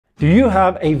Do you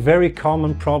have a very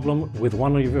common problem with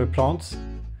one of your plants?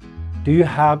 Do you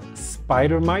have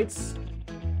spider mites?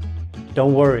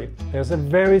 Don't worry, there's a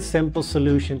very simple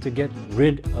solution to get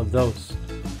rid of those.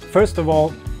 First of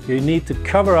all, you need to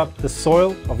cover up the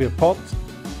soil of your pot.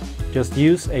 Just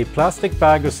use a plastic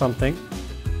bag or something.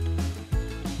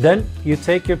 Then you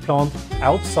take your plant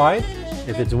outside,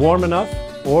 if it's warm enough,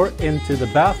 or into the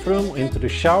bathroom, into the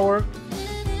shower,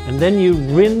 and then you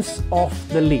rinse off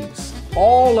the leaves,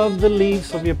 all of the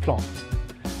leaves of your plant.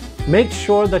 Make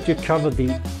sure that you cover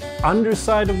the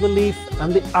underside of the leaf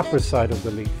and the upper side of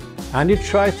the leaf. And you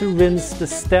try to rinse the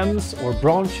stems or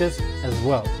branches as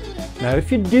well. Now, if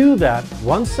you do that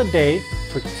once a day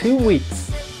for 2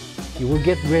 weeks, you will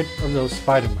get rid of those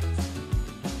spider mites.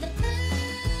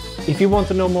 If you want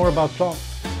to know more about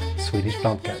plants, Swedish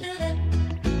Plant Guide.